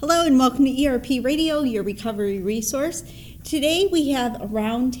Hello and welcome to ERP Radio, your recovery resource. Today we have a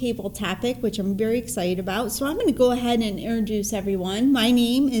roundtable topic, which I'm very excited about. So I'm going to go ahead and introduce everyone. My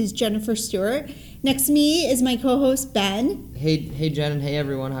name is Jennifer Stewart. Next to me is my co-host, Ben. Hey Jen, and hey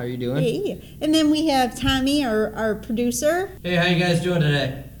everyone, how are you doing? Hey. And then we have Tommy, our producer. Hey, how you guys doing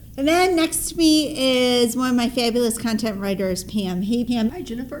today? And then next to me is one of my fabulous content writers, Pam. Hey, Pam. Hi,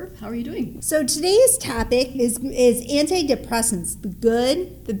 Jennifer. How are you doing? So today's topic is antidepressants, the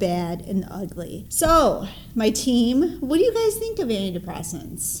good, the bad, and the ugly. So, my team, what do you guys think of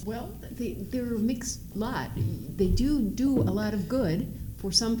antidepressants? Well, they're a mixed lot. They do a lot of good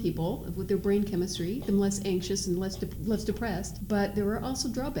for some people with their brain chemistry, them less anxious and less depressed. But there are also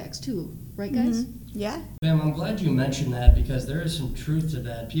drawbacks too, right, guys? Mm-hmm. Yeah. Ma'am, I'm glad you mentioned that because there is some truth to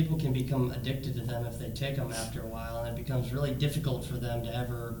that. People can become addicted to them if they take them after a while, and it becomes really difficult for them to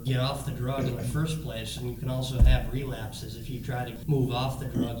ever get off the drug in the first place. And you can also have relapses. If you try to move off the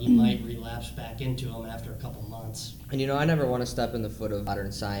drug, you might relapse back into them after a couple months. And I never want to step in the foot of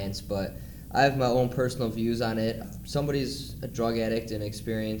modern science, but I have my own personal views on it. If somebody's a drug addict and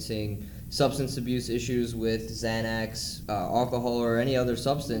experiencing substance abuse issues with Xanax, alcohol, or any other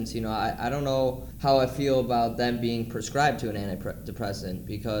substance, I don't know how I feel about them being prescribed to an antidepressant,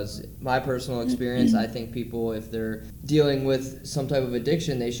 because my personal experience, I think people, if they're dealing with some type of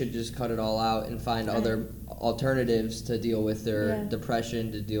addiction, they should just cut it all out and find other alternatives to deal with their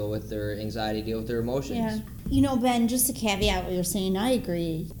depression, to deal with their anxiety, deal with their emotions. Yeah. Ben, just to caveat what you're saying, I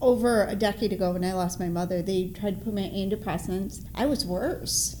agree. Over a decade ago when I lost my mother, they tried to put me on antidepressants. I was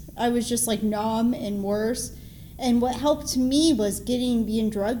worse. I was just like numb and worse. And what helped me was being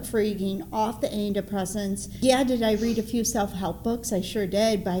drug-free, getting off the antidepressants. Yeah, did I read a few self-help books? I sure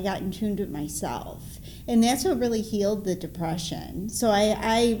did, but I got in tune with myself. And that's what really healed the depression. So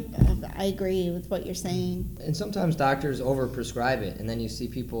I agree with what you're saying. And sometimes doctors overprescribe it, and then you see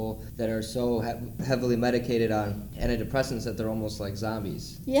people that are so heavily medicated on antidepressants that they're almost like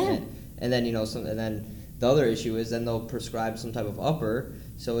zombies. Yeah. And then and then the other issue is then they'll prescribe some type of upper,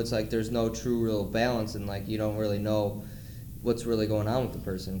 so it's like there's no true real balance, and like you don't really know what's really going on with the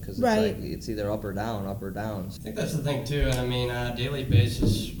person, because it's like it's either up or down. I think that's the thing too. I mean, on a daily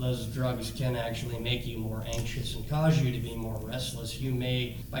basis, those drugs can actually make you more anxious and cause you to be more restless. You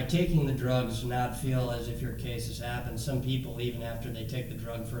may, by taking the drugs, not feel as if your case has happened. Some people, even after they take the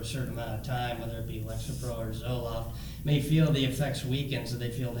drug for a certain amount of time, whether it be Lexapro or Zoloft, may feel the effects weaken, so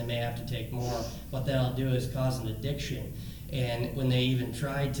they feel they may have to take more. What that'll do is cause an addiction. And when they even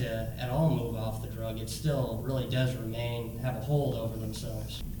try to at all move off the drug, it still really does have a hold over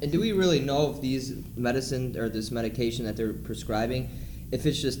themselves. And do we really know if these medicine or this medication that they're prescribing, if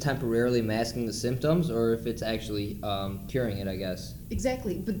it's just temporarily masking the symptoms, or if it's actually curing it, I guess?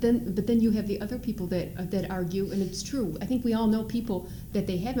 Exactly, but then you have the other people that argue, and it's true. I think we all know people that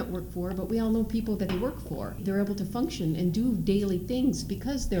they haven't worked for, but we all know people that they work for. They're able to function and do daily things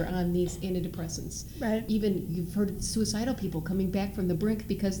because they're on these antidepressants. Right. Even you've heard of suicidal people coming back from the brink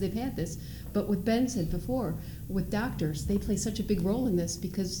because they've had this. But what Ben said before, with doctors, they play such a big role in this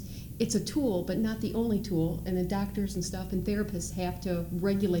because it's a tool, but not the only tool, and the doctors and stuff and therapists have to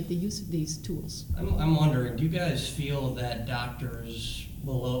regulate the use of these tools. I'm wondering, do you guys feel that doctors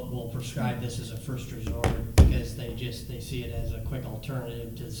will prescribe this as a first resort because they see it as a quick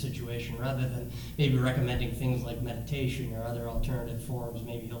alternative to the situation, rather than maybe recommending things like meditation or other alternative forms,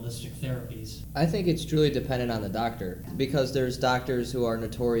 maybe holistic therapies? I think it's truly dependent on the doctor, because there's doctors who are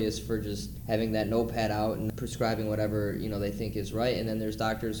notorious for just having that notepad out and prescribing whatever they think is right, and then there's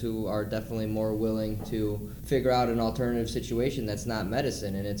doctors who are definitely more willing to figure out an alternative situation that's not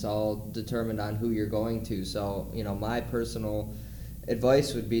medicine, and it's all determined on who you're going to. So my personal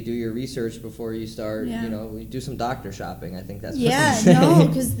advice would be do your research before you start, do some doctor shopping. I think that's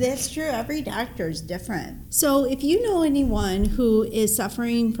because that's true. Every doctor is different. So if you know anyone who is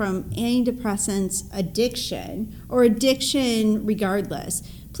suffering from antidepressants addiction, or addiction regardless,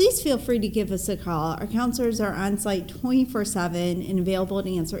 please feel free to give us a call. Our counselors are on site 24/7 and available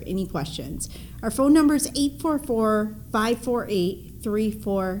to answer any questions. Our phone number is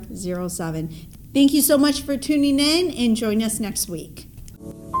 844-548-3407. Thank you so much for tuning in, and join us next week.